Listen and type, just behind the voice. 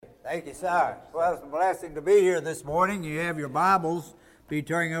Thank you, sir. Well, it's a blessing to be here this morning. You have your Bibles. Be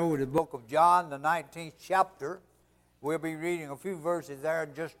turning over to the book of John, the 19th chapter. We'll be reading a few verses there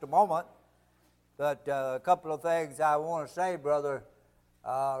in just a moment. But a couple of things I want to say, Brother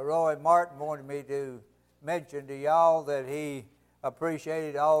Roy Martin wanted me to mention to y'all that he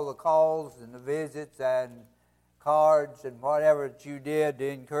appreciated all the calls and the visits and cards and whatever that you did to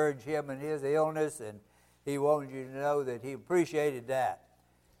encourage him in his illness, and he wanted you to know that he appreciated that.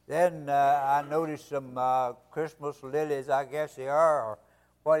 Then I noticed some Christmas lilies, I guess they are, or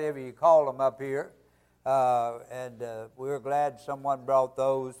whatever you call them up here. And we were glad someone brought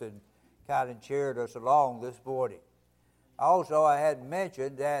those and kind of cheered us along this morning. Also, I had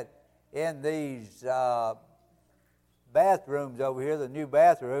mentioned that in these bathrooms over here, the new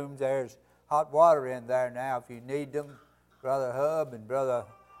bathrooms, there's hot water in there now if you need them. Brother Hub and Brother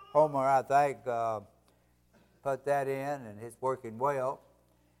Homer, I think, put that in, and it's working well.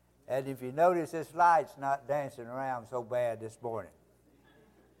 And if you notice, this light's not dancing around so bad this morning.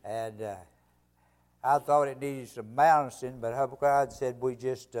 And I thought it needed some balancing, but Hub God said we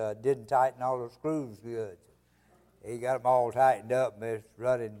just didn't tighten all the screws good. He got them all tightened up, and it's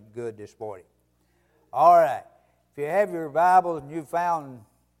running good this morning. All right. If you have your Bible and you found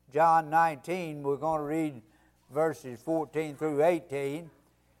John 19, we're going to read verses 14 through 18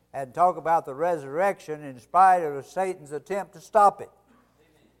 and talk about the resurrection in spite of Satan's attempt to stop it.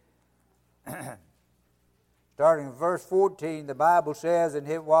 Starting in verse 14, the Bible says, "And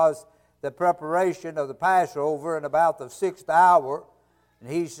it was the preparation of the Passover, and about the 6th hour, and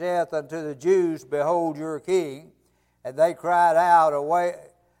he saith unto the Jews, Behold your king. And they cried out, Away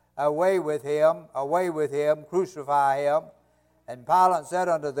with him, crucify him. And Pilate said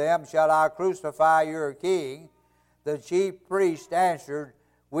unto them, Shall I crucify your king? The chief priest answered,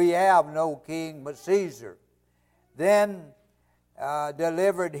 We have no king but Caesar. Then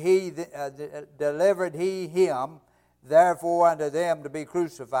delivered he him, therefore unto them to be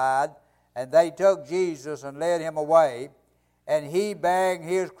crucified. And they took Jesus and led him away. And he, bearing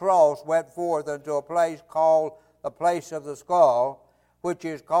his cross, went forth unto a place called the place of the skull, which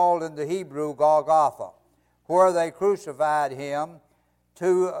is called in the Hebrew Golgotha, where they crucified him,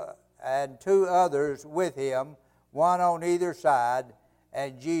 and two others with him, one on either side,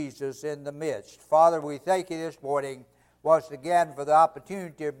 and Jesus in the midst." Father, we thank you this morning once again for the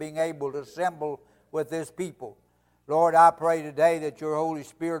opportunity of being able to assemble with this people. Lord, I pray today that your Holy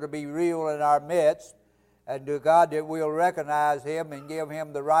Spirit will be real in our midst, and to God that we'll recognize him and give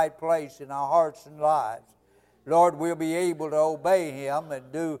him the right place in our hearts and lives. Lord, we'll be able to obey him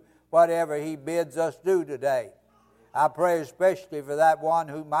and do whatever he bids us do today. I pray especially for that one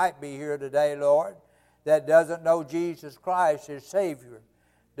who might be here today, Lord, that doesn't know Jesus Christ as Savior,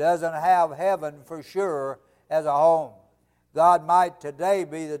 doesn't have heaven for sure as a home. God, might today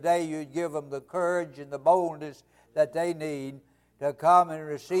be the day you'd give them the courage and the boldness that they need to come and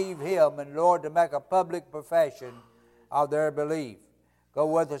receive him, and Lord, to make a public profession of their belief. Go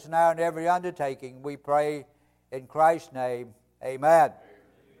with us now in every undertaking, we pray in Christ's name. Amen.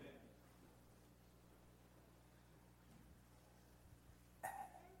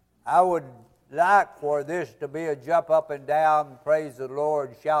 I would like for this to be a jump up and down, praise the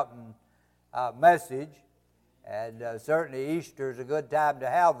Lord, shouting message. And certainly Easter is a good time to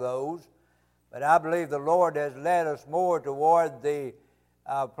have those. But I believe the Lord has led us more toward the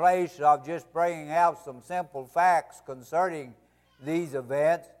place of just bringing out some simple facts concerning these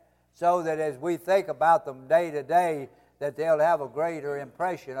events, so that as we think about them day to day, that they'll have a greater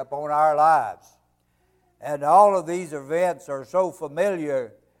impression upon our lives. And all of these events are so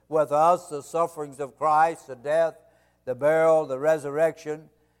familiar with us, the sufferings of Christ, the death, the burial, the resurrection.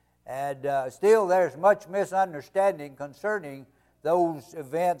 And still there's much misunderstanding concerning those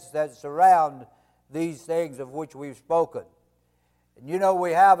events that surround these things of which we've spoken. And you know,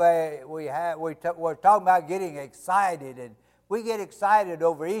 we're talking about getting excited, and we get excited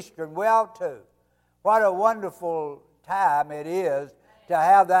over Easter, and we ought to. What a wonderful time it is to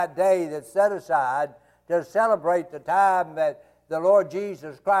have that day that's set aside to celebrate the time that the Lord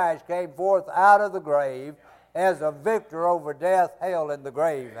Jesus Christ came forth out of the grave as a victor over death, hell, and the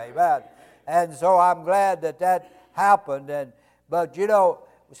grave. Amen. And so I'm glad that happened. But you know,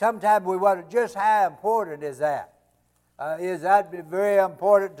 sometimes we wonder just how important is that? Is that very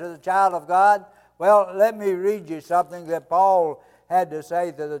important to the child of God? Well, let me read you something that Paul had to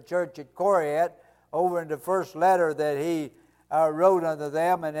say to the church at Corinth over in the first letter that he wrote unto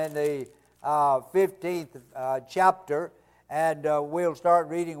them, and in the 15th chapter. And we'll start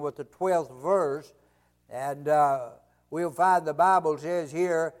reading with the 12th verse. And we'll find the Bible says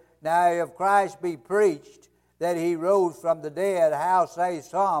here, Now if Christ be preached that he rose from the dead, how say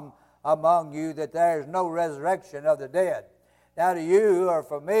some among you that there is no resurrection of the dead. Now, to you who are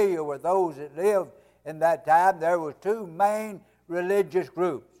familiar with those that lived in that time, there was two main religious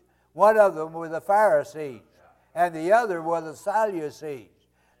groups. One of them were the Pharisees, and the other were the Sadducees.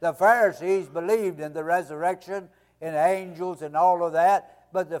 The Pharisees believed in the resurrection, in angels and all of that,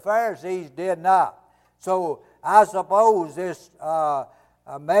 but the Pharisees did not. So I suppose this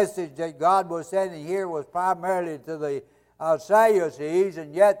message that God was sending here was primarily to the Sadducees,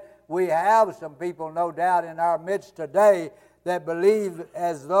 and yet we have some people, no doubt, in our midst today that believe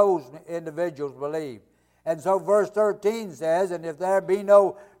as those individuals believe. And so verse 13 says, and if there be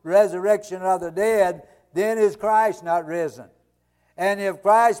no resurrection of the dead, then is Christ not risen. And if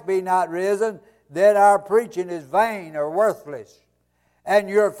Christ be not risen, then our preaching is vain or worthless. And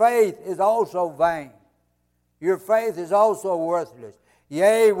your faith is also vain. Your faith is also worthless.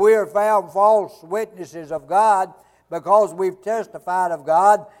 Yea, we are found false witnesses of God, because we've testified of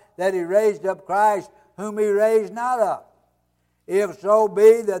God that He raised up Christ, whom He raised not up. If so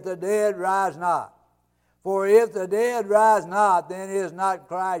be that the dead rise not. For if the dead rise not, then is not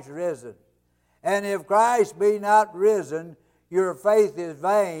Christ risen. And if Christ be not risen, your faith is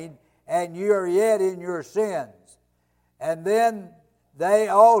vain, and you are yet in your sins. And then they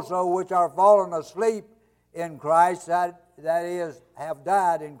also which are fallen asleep in Christ, that is, have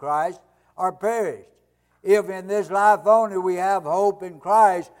died in Christ, are perished. If in this life only we have hope in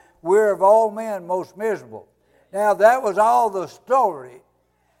Christ, we're of all men most miserable. Now, that was all the story.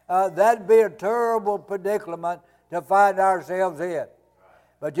 That'd be a terrible predicament to find ourselves in.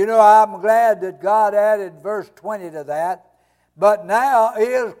 But you know, I'm glad that God added verse 20 to that. But now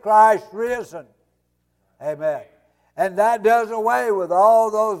is Christ risen. Amen. And that does away with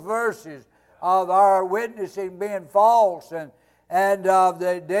all those verses of our witnessing being false, and of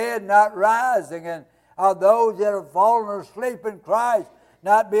the dead not rising, and of those that have fallen asleep in Christ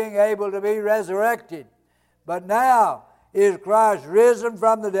not being able to be resurrected. But now is Christ risen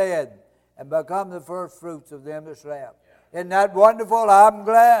from the dead and become the first fruits of them that slept. Isn't that wonderful? I'm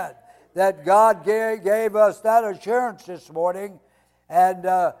glad that God gave us that assurance this morning.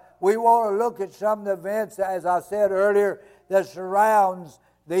 And we want to look at some of the events, as I said earlier, that surrounds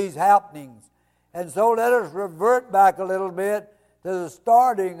these happenings. And so let us revert back a little bit to the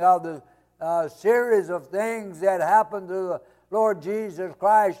starting of the series of things that happened to the Lord Jesus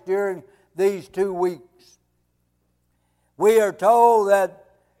Christ during these 2 weeks. We are told that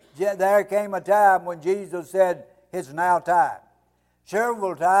there came a time when Jesus said, "It's now time."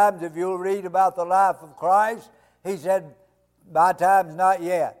 Several times, if you'll read about the life of Christ, He said, "My time's not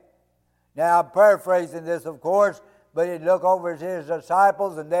yet." Now, I'm paraphrasing this, of course, but He'd look over at His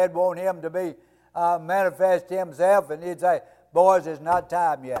disciples, and they'd want Him to be manifest Himself, and He'd say, "Boys, it's not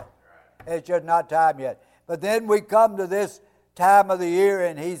time yet. It's just not time yet." But then we come to this time of the year,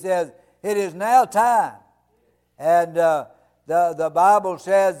 and He says, "It is now time." And the Bible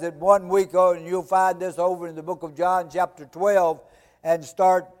says that 1 week, and you'll find this over in the book of John, chapter 12, and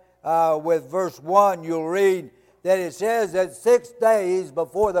start with verse 1, you'll read that it says that 6 days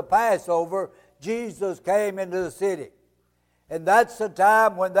before the Passover, Jesus came into the city. And that's the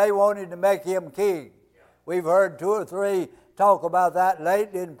time when they wanted to make Him king. We've heard 2 or 3 talk about that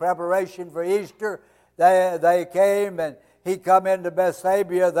lately in preparation for Easter. They came, and He come into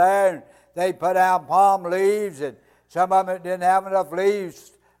Bethsaida there, and they put out palm leaves, and some of them that didn't have enough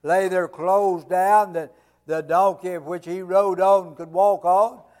leaves lay their clothes down that the donkey which He rode on could walk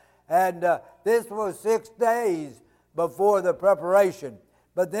on. And this was 6 days before the preparation.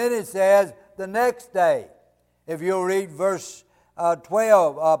 But then it says the next day, if you'll read verse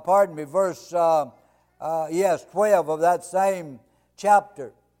 12 of that same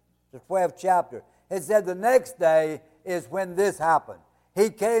chapter, the 12th chapter. It said the next day is when this happened. He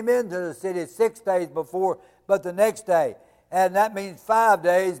came into the city 6 days before, but the next day. And that means 5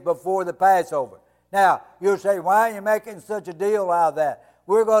 days before the Passover. Now, you'll say, why are you making such a deal out of that?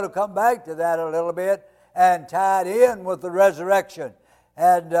 We're going to come back to that a little bit and tie it in with the resurrection.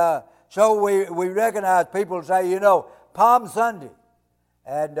 And so we recognize people say, you know, Palm Sunday.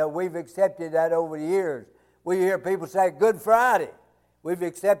 And we've accepted that over the years. We hear people say Good Friday. We've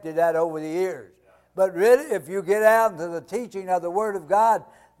accepted that over the years. But really, if you get out into the teaching of the Word of God,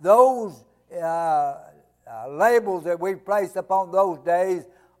 those labels that we've placed upon those days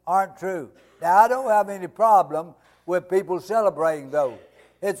aren't true. Now, I don't have any problem with people celebrating those.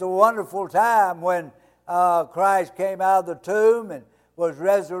 It's a wonderful time when Christ came out of the tomb and was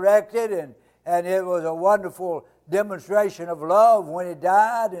resurrected, and it was a wonderful demonstration of love when He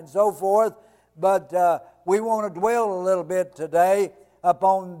died and so forth. But we want to dwell a little bit today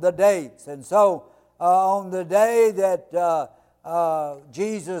upon the dates. And so on the day that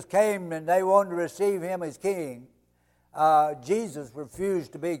Jesus came and they wanted to receive him as king, Jesus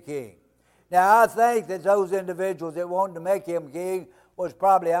refused to be king. Now, I think that those individuals that wanted to make him king was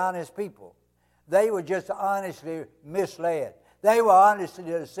probably honest people. They were just honestly misled. They were honestly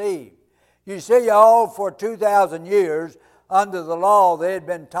deceived. You see, all for 2,000 years under the law, they had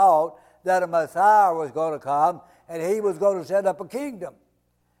been taught that a Messiah was going to come and he was going to set up a kingdom.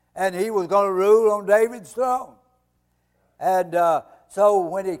 And he was going to rule on David's throne. And so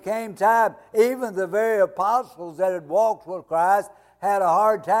when it came time, even the very apostles that had walked with Christ had a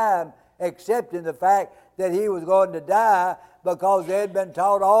hard time accepting the fact that he was going to die, because they had been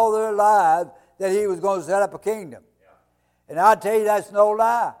taught all their lives that he was going to set up a kingdom. And I tell you, that's no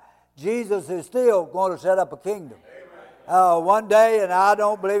lie. Jesus is still going to set up a kingdom. One day, and I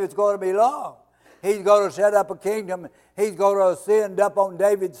don't believe it's going to be long, he's going to set up a kingdom. He's going to ascend up on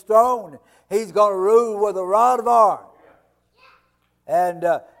David's throne. He's going to rule with a rod of iron. And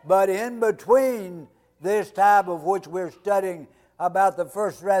but in between this time of which we're studying about the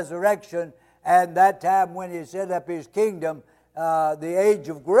first resurrection and that time when he set up his kingdom, the age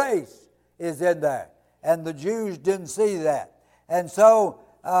of grace is in there. And the Jews didn't see that. And so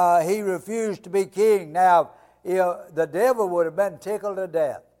he refused to be king. Now, the devil would have been tickled to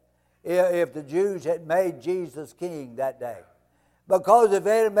death if the Jews had made Jesus king that day. Because if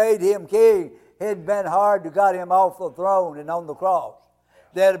they had made him king, it had been hard to get him off the throne and on the cross.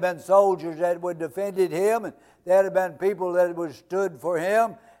 There had been soldiers that would have defended him, and there had been people that would have stood for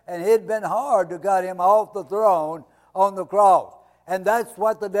him, and it had been hard to get him off the throne on the cross. And that's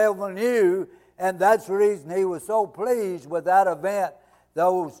what the devil knew, and that's the reason he was so pleased with that event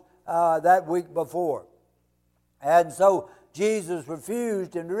that week before. And so Jesus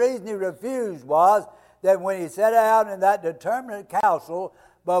refused, and the reason he refused was that when he sat down in that determinate council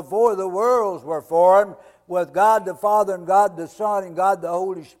before the worlds were formed, with God the Father and God the Son and God the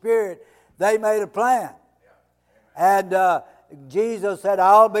Holy Spirit, they made a plan. And Jesus said,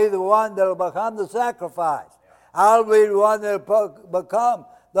 I'll be the one that will become the sacrifice. I'll be the one that will become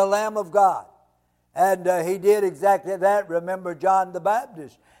the Lamb of God. And he did exactly that. Remember John the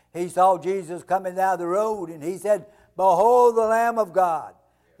Baptist. He saw Jesus coming down the road, and he said, Behold the Lamb of God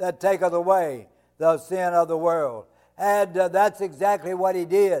that taketh away the sin of the world. And that's exactly what he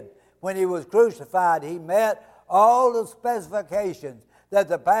did. When he was crucified, he met all the specifications that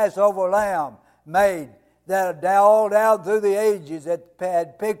the Passover lamb made, that all down through the ages that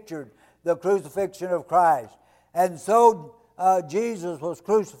had pictured the crucifixion of Christ. And so Jesus was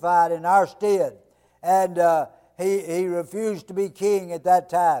crucified in our stead, and he refused to be king at that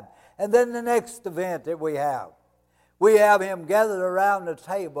time. And then the next event that we have him gathered around the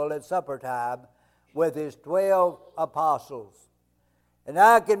table at supper time with his 12 apostles. And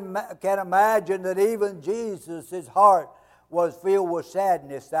I can imagine that even Jesus' heart was filled with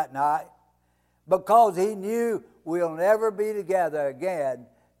sadness that night, because he knew we'll never be together again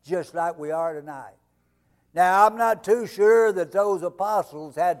just like we are tonight. Now, I'm not too sure that those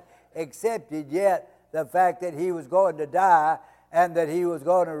apostles had accepted yet the fact that he was going to die and that he was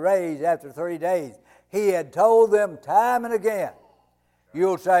going to raise after 3 days. He had told them time and again.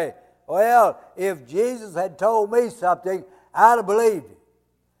 You'll say, well, if Jesus had told me something, I'd have believed it.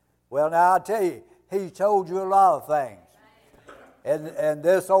 Well, now, I'll tell you, he told you a lot of things. And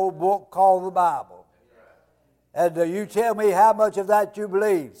this old book called the Bible. And you tell me how much of that you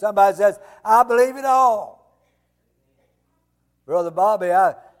believe. Somebody says, I believe it all. Brother Bobby,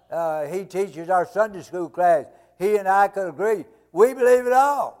 he teaches our Sunday school class. He and I could agree. We believe it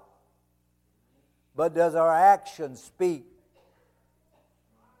all. But does our actions speak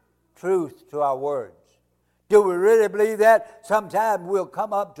truth to our words? Do we really believe that? Sometimes we'll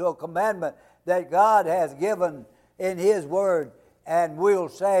come up to a commandment that God has given in His Word, and we'll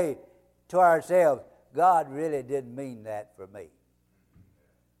say to ourselves, God really didn't mean that for me.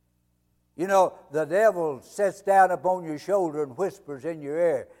 You know, the devil sits down upon your shoulder and whispers in your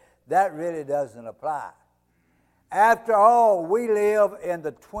ear. That really doesn't apply. After all, we live in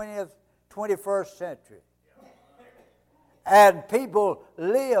the 21st century. And people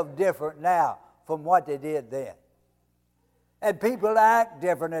live different now from what they did then. And people act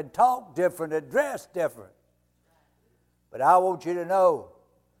different and talk different and dress different. But I want you to know,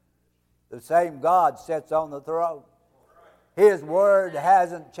 the same God sits on the throne. His word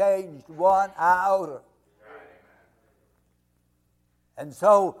hasn't changed one iota. And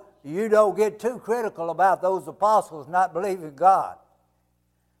so you don't get too critical about those apostles not believing God.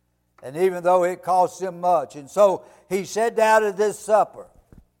 And even though it cost them much. And so he sat down at this supper.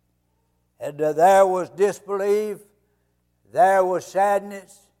 And there was disbelief. There was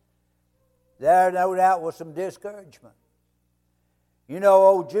sadness. There, no doubt, was some discouragement. You know,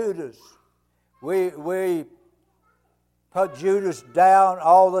 old Judas, we put Judas down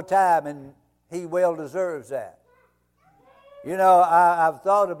all the time, and he well deserves that. You know, I've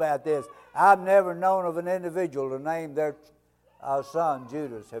thought about this. I've never known of an individual to name their son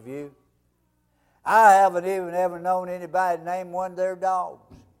Judas. Have you? I haven't even ever known anybody to name one of their dogs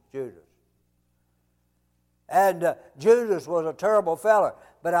Judas. And Judas was a terrible fella.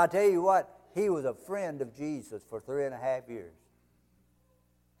 But I tell you what, he was a friend of Jesus for 3.5 years.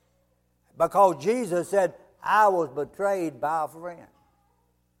 Because Jesus said, I was betrayed by a friend.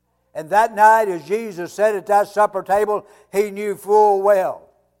 And that night, as Jesus sat at that supper table, he knew full well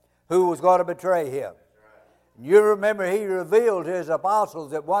who was going to betray him. And you remember he revealed to his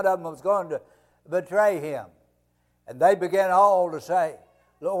apostles that one of them was going to betray him. And they began all to say,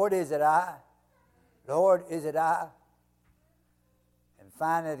 Lord, is it I? Lord, is it I? And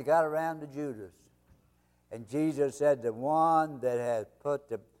finally they got around to Judas. And Jesus said, the one that has put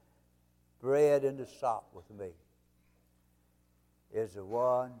the bread and the salt with me is the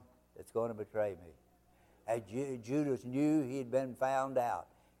one that's going to betray me. And Judas knew he'd been found out.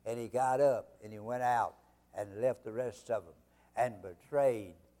 And he got up and he went out and left the rest of them and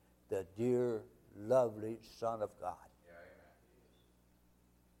betrayed the dear, lovely Son of God.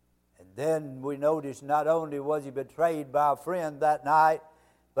 And then we notice not only was he betrayed by a friend that night,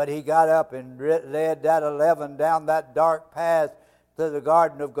 but he got up and led that 11 down that dark path to the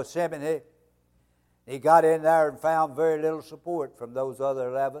Garden of Gethsemane. He got in there and found very little support from those other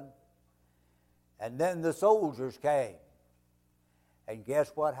 11. And then the soldiers came. And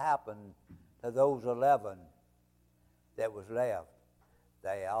guess what happened to those 11 that was left?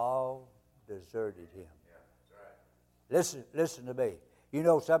 They all deserted him. Yeah, that's right. Listen to me. You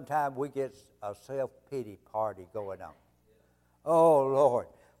know, sometimes we get a self-pity party going on. Oh, Lord,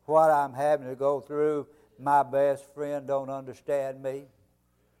 what I'm having to go through, my best friend don't understand me.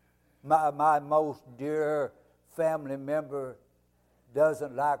 My most dear family member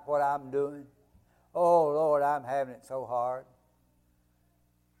doesn't like what I'm doing. Oh, Lord, I'm having it so hard.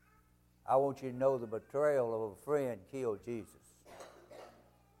 I want you to know the betrayal of a friend killed Jesus.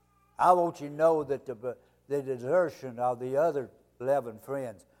 I want you to know that the desertion of the other 11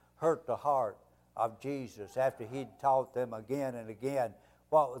 friends hurt the heart of Jesus after he'd taught them again and again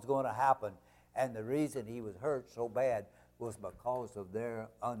what was going to happen. And the reason he was hurt so bad was because of their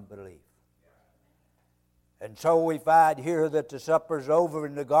unbelief. And so we find here that the supper's over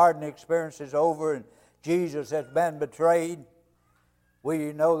and the garden experience is over and Jesus has been betrayed.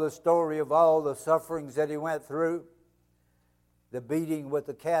 We know the story of all the sufferings that he went through. The beating with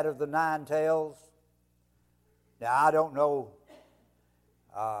the cat of the 9 tails. Now, I don't know.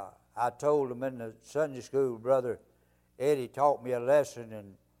 I told him in the Sunday school, Brother Eddie taught me a lesson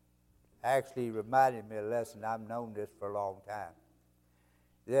and actually reminded me of a lesson. I've known this for a long time.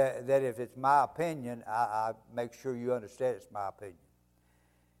 That if it's my opinion, I make sure you understand it's my opinion.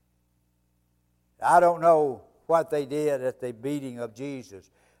 I don't know what they did at the beating of Jesus,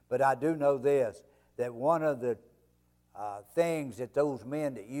 but I do know this, that one of the things that those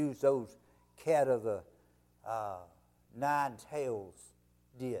men that used those cat of the 9 tails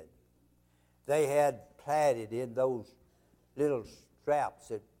did, they had planted in those little straps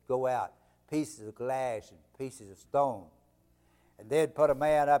that go out pieces of glass and pieces of stone. And they'd put a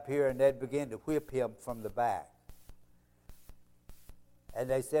man up here and they'd begin to whip him from the back. And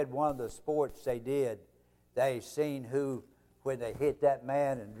they said one of the sports they did, they seen who, when they hit that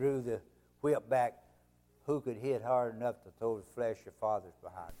man and drew the whip back, who could hit hard enough to throw the flesh of fathers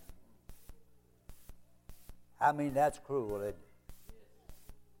behind him. I mean, that's cruel, isn't it?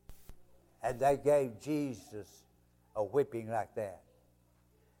 And they gave Jesus a whipping like that.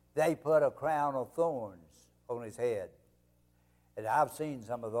 They put a crown of thorns on his head. And I've seen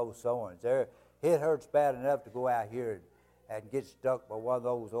some of those thorns. It hurts bad enough to go out here and get stuck by one of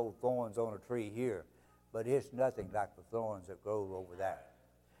those old thorns on a tree here. But it's nothing like the thorns that grow over there.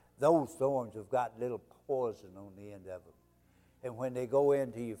 Those thorns have got little poison on the end of them. And when they go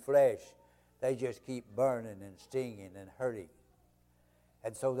into your flesh, they just keep burning and stinging and hurting.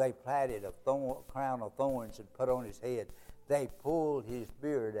 And so they planted a crown of thorns and put on his head. They pulled his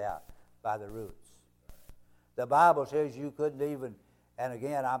beard out by the roots. The Bible says you couldn't even, and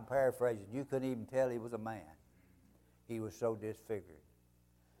again I'm paraphrasing, you couldn't even tell he was a man. He was so disfigured.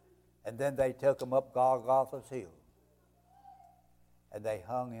 And then they took him up Golgotha's hill. And they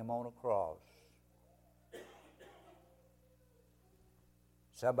hung him on a cross.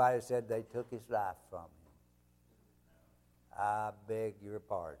 Somebody said they took his life from him. I beg your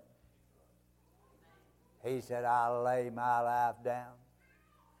pardon. He said, I'll lay my life down.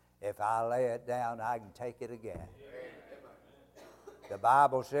 If I lay it down, I can take it again. The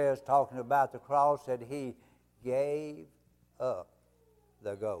Bible says, talking about the cross, that he gave up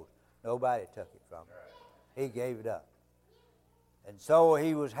the ghost. Nobody took it from him. He gave it up. And so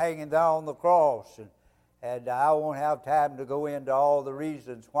he was hanging there on the cross. And I won't have time to go into all the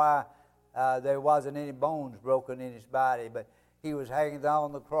reasons why there wasn't any bones broken in his body. But he was hanging there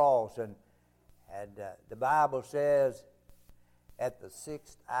on the cross. And the Bible says, at the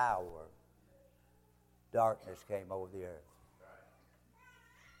 6th hour, darkness came over the earth.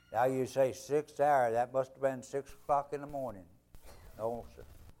 Now you say 6th hour, that must have been 6 o'clock in the morning. No, sir.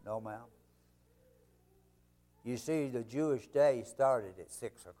 No, ma'am. You see, the Jewish day started at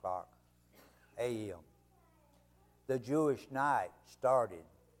 6 o'clock a.m. The Jewish night started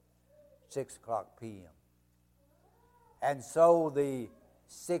 6 o'clock p.m. And so the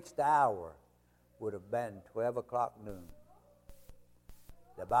 6th hour would have been 12 o'clock noon.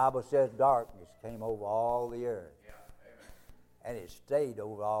 The Bible says darkness came over all the earth. And it stayed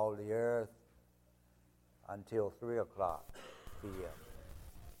over all the earth until 3 o'clock p.m.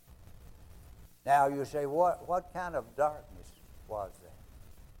 Now you say, what kind of darkness was that?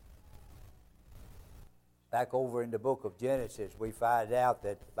 Back over in the book of Genesis, we find out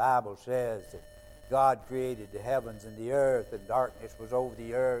that the Bible says that God created the heavens and the earth, and darkness was over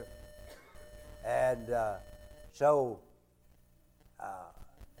the earth. And so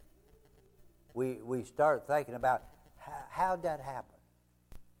we start thinking about how did that happen?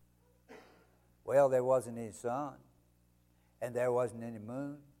 Well, there wasn't any sun, and there wasn't any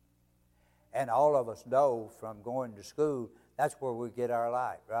moon. And all of us know from going to school, that's where we get our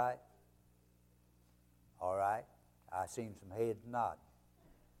light, right? All right? I seen some heads nodding.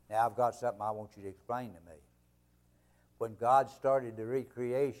 Now, I've got something I want you to explain to me. When God started the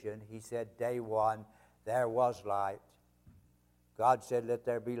recreation, he said, day one, there was light. God said, let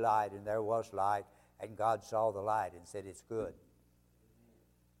there be light, and there was light. And God saw the light and said, it's good.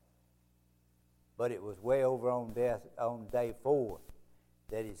 But it was way over on day 4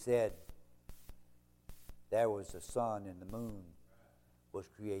 that he said, there was the sun and the moon was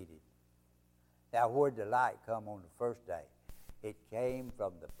created. Now, where did the light come on the first day? It came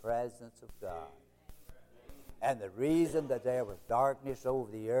from the presence of God. And the reason that there was darkness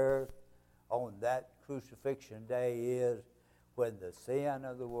over the earth on that crucifixion day is when the sin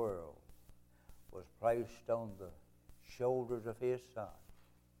of the world was placed on the shoulders of his Son.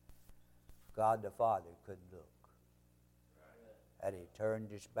 God the Father couldn't look. And he turned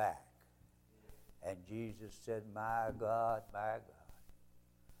his back. And Jesus said, my God, my God.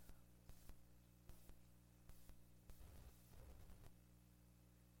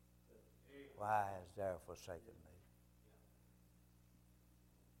 Why hast thou forsaken me?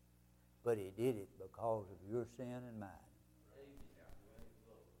 But he did it because of your sin and mine.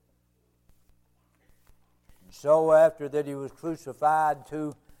 And so after that he was crucified,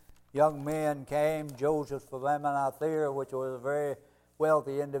 2 young men came, Joseph of Arimathea, which was a very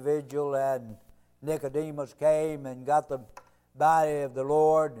wealthy individual, and Nicodemus came and got the body of the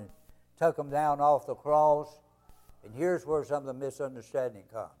Lord and took him down off the cross. And here's where some of the misunderstanding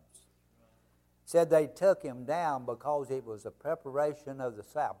comes. Said they took him down because it was a preparation of the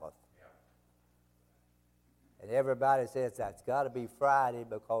Sabbath. And everybody says that's got to be Friday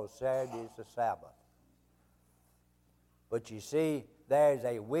because Saturday is the Sabbath. But you see, there's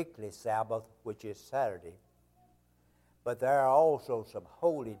a weekly Sabbath, which is Saturday. But there are also some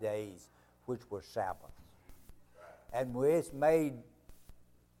holy days, which were Sabbaths. And it's made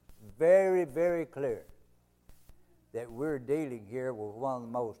very, very clear that we're dealing here with one of the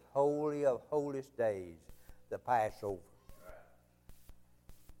most holy of holiest days, the Passover.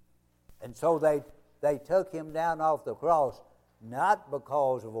 And so they took him down off the cross, not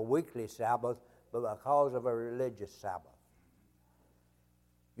because of a weekly Sabbath, but because of a religious Sabbath.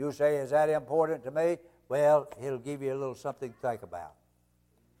 You say, is that important to me? Well, it'll give you a little something to think about.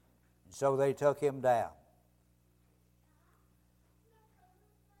 And so they took him down.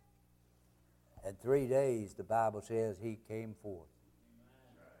 And 3 days, the Bible says, he came forth.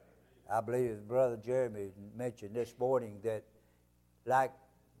 I believe Brother Jeremy mentioned this morning that like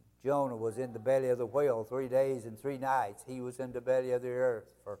Jonah was in the belly of the whale 3 days and 3 nights, he was in the belly of the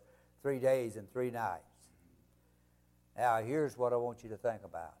earth for 3 days and 3 nights. Now, here's what I want you to think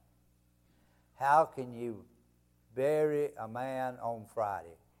about. How can you bury a man on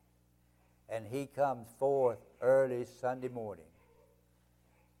Friday and he comes forth early Sunday morning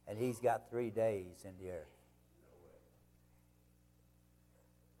and he's got 3 days in the earth?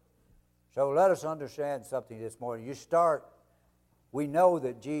 So let us understand something this morning. We know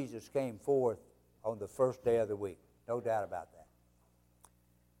that Jesus came forth on the first day of the week. No doubt about that.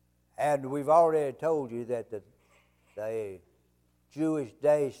 And we've already told you that the Jewish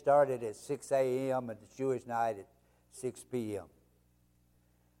day started at 6 a.m. and the Jewish night at 6 p.m.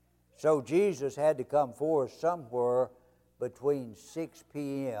 So Jesus had to come forth somewhere between 6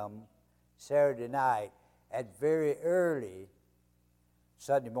 p.m. Saturday night at very early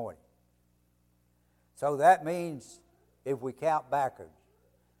Sunday morning. So that means, if we count backwards,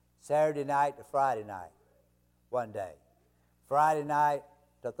 Saturday night to Friday night, one day. Friday night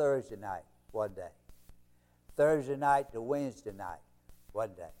to Thursday night, one day. Thursday night to Wednesday night,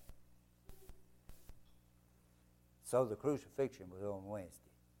 one day. So the crucifixion was on Wednesday.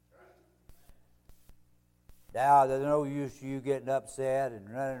 Now, there's no use you getting upset and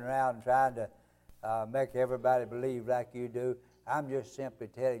running around and trying to make everybody believe like you do. I'm just simply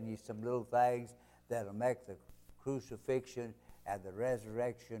telling you some little things that'll make the crucifixion and the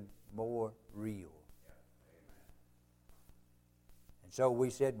resurrection more real. And so we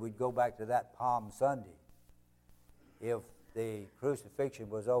said we'd go back to that Palm Sunday. If the crucifixion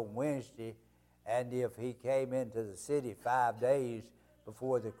was on Wednesday, and if he came into the city 5 days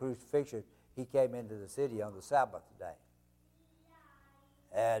before the crucifixion, he came into the city on the Sabbath day.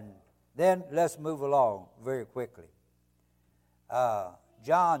 And then let's move along very quickly.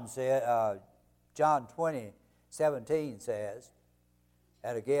 John 20:17 says,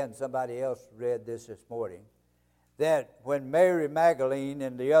 and again somebody else read this morning, that when Mary Magdalene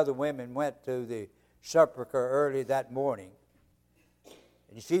and the other women went to the sepulchre early that morning,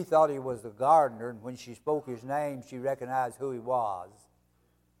 and she thought he was the gardener, and when she spoke his name, she recognized who he was.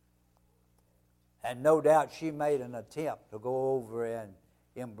 And no doubt she made an attempt to go over and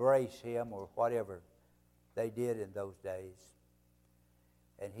embrace him or whatever they did in those days.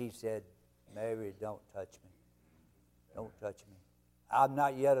 And he said, Mary, don't touch me. Don't touch me. I'm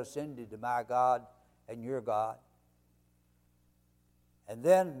not yet ascended to my God and your God. And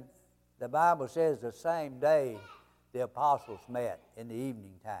then the Bible says the same day the apostles met in the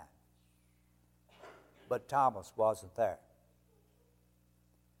evening time. But Thomas wasn't there.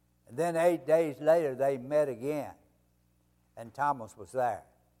 And then 8 days later they met again, and Thomas was there.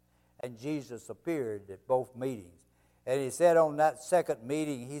 And Jesus appeared at both meetings. And he said on that second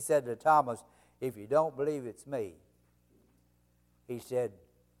meeting, he said to Thomas, if you don't believe it's me, he said,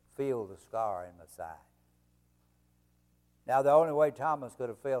 feel the scar in my side. Now the only way Thomas could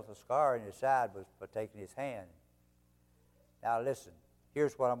have felt the scar in his side was by taking his hand. Now listen,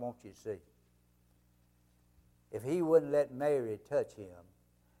 here's what I want you to see. If he wouldn't let Mary touch him,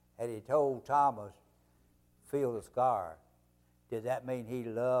 and he told Thomas, feel the scar, did that mean he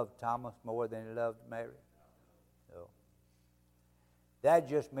loved Thomas more than he loved Mary? No. That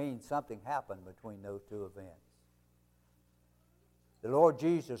just means something happened between those two events. The Lord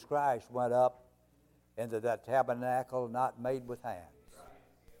Jesus Christ went up into that tabernacle not made with hands.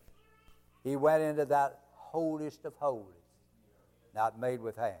 He went into that holiest of holies, not made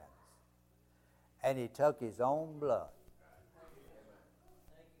with hands. And he took his own blood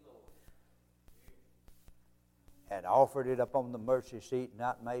and offered it upon the mercy seat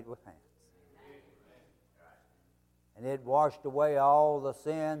not made with hands. And it washed away all the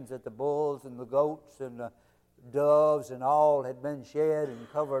sins that the bulls and the goats and the doves and all had been shed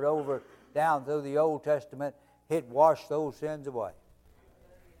and covered over down through the Old Testament. It washed those sins away.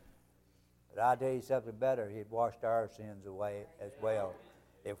 But I'll tell you something better. He'd washed our sins away as well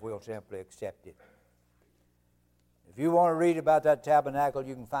if we'll simply accept it. If you want to read about that tabernacle,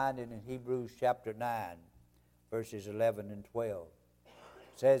 you can find it in Hebrews chapter 9, verses 11 and 12.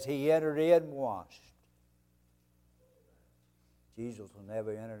 It says, he entered in once. Jesus will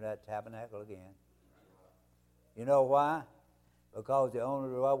never enter that tabernacle again. You know why? Because the only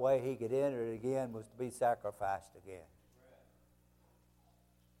way he could enter it again was to be sacrificed again.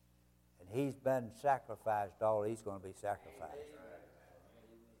 And he's been sacrificed all he's going to be sacrificed.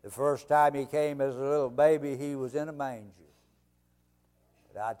 The first time he came as a little baby, he was in a manger.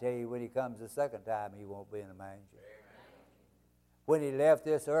 But I tell you, when he comes the second time, he won't be in a manger. When he left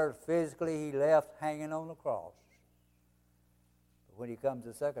this earth physically, he left hanging on the cross. But when he comes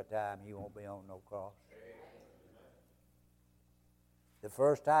the second time, he won't be on no cross. The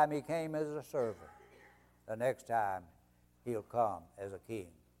first time he came as a servant. The next time, he'll come as a king.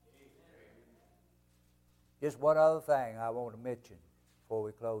 Just one other thing I want to mention before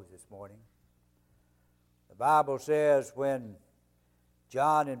we close this morning. The Bible says when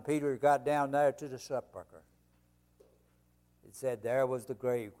John and Peter got down there to the sepulchre, it said there was the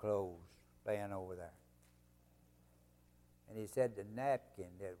grave clothes laying over there. And he said the napkin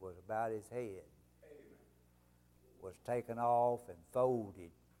that was about his head was taken off and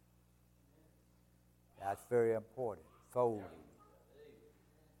folded. That's very important. Folded.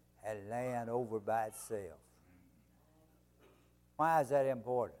 And laying over by itself. Why is that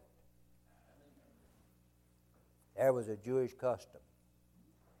important? There was a Jewish custom.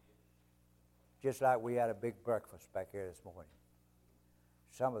 Just like we had a big breakfast back here this morning.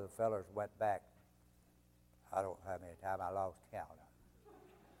 Some of the fellas went back. I don't know how many times I lost count.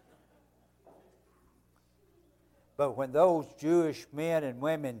 But when those Jewish men and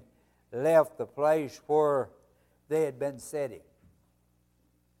women left the place where they had been sitting,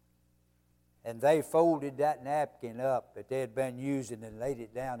 and they folded that napkin up that they had been using and laid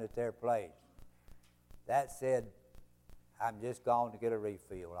it down at their place, that said, I'm just going to get a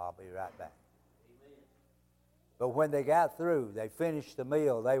refill. I'll be right back. Amen. But when they got through, they finished the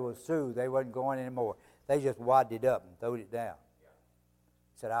meal, they was through, they wasn't going anymore. They just wadded it up and threw it down. Yeah.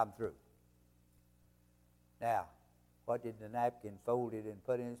 Said, I'm through. Now, what did the napkin folded and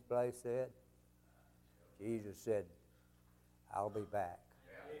put in its place said? Jesus said, I'll be back.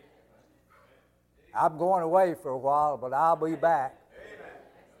 I'm going away for a while, but I'll be back.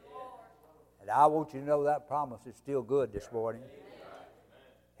 And I want you to know that promise is still good this morning.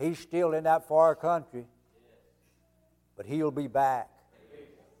 He's still in that far country, but he'll be back.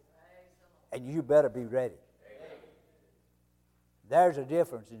 And you better be ready. There's a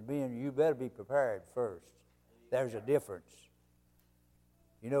difference in being, you better be prepared first. There's a difference.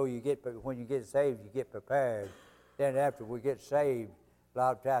 You know, when you get saved, you get prepared. Then after we get saved, a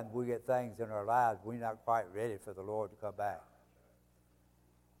lot of times we get things in our lives we're not quite ready for the Lord to come back.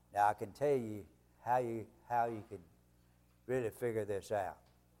 Now I can tell you how you can really figure this out.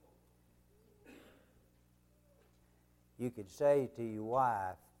 You can say to your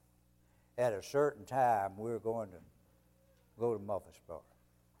wife, at a certain time we're going to go to Murfreesboro.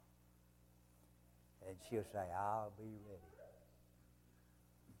 And she'll say, I'll be ready.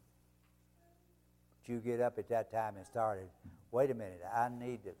 But you get up at that time and started, wait a minute, I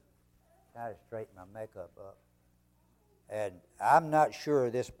need to try to straighten my makeup up. And I'm not sure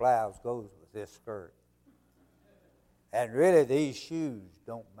this blouse goes with this skirt. And really these shoes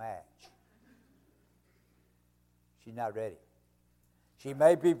don't match. She's not ready. She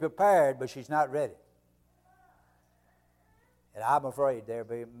may be prepared, but she's not ready. And I'm afraid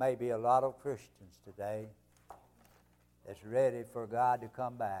may be a lot of Christians today that's ready for God to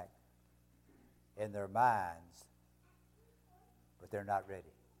come back in their minds, but they're not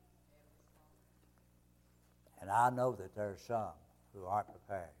ready. And I know that there are some who aren't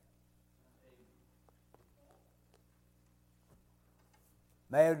prepared.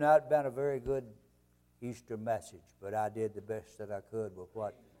 May have not been a very good Easter message, but I did the best that I could with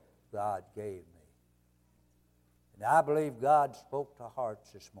what God gave me. And I believe God spoke to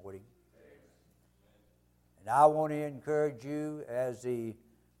hearts this morning. And I want to encourage you, as the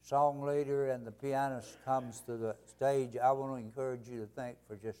song leader and the pianist comes to the stage, I want to encourage you to think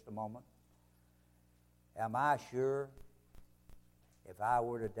for just a moment. Am I sure if I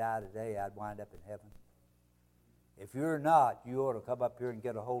were to die today, I'd wind up in heaven? If you're not, you ought to come up here and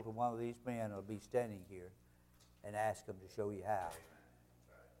get a hold of one of these men who will be standing here and ask them to show you how.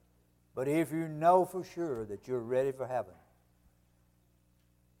 But if you know for sure that you're ready for heaven,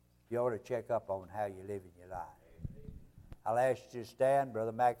 you ought to check up on how you're living your life. I'll ask you to stand.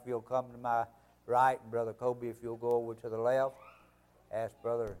 Brother Mack, if you'll come to my right, and Brother Kobe, if you'll go over to the left. Ask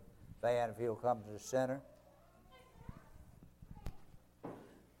Brother Van if he'll come to the center.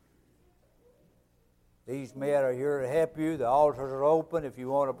 These men are here to help you. The altars are open. If you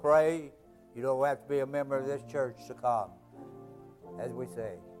want to pray, you don't have to be a member of this church to come. As we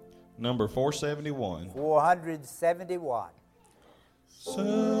say. Number 471. 471.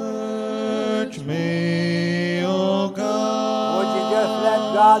 Search me, O God. Would you just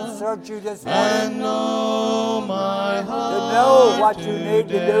let God search you this morning? And know my heart. To know what you need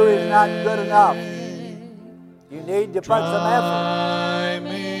to do is not good enough. You need to put some effort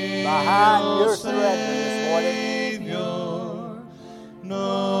behind your surrender this morning.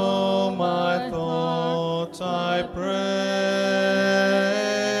 Know my thoughts, I pray.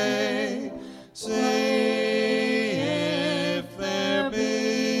 See if there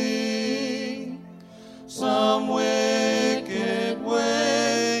be some wicked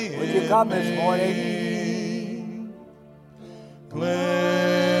way. Would you come this morning?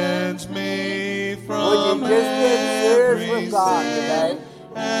 Cleanse me from Would you just get serious with God today?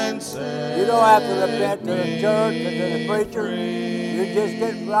 You don't have to repent to the church and to the preacher. You just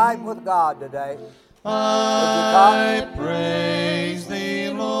get right with God today. I praise thee,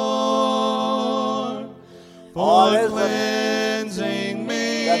 Lord, for cleansing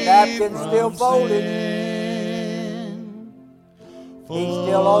me. The napkin's still folded. He's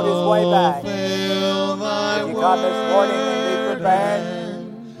still on his way back. Would you come this morning and be prepared?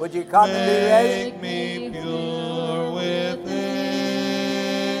 Would you come and be ready? Make me pure within.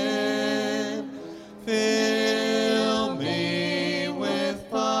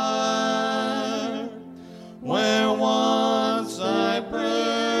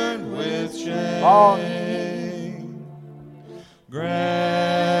 on.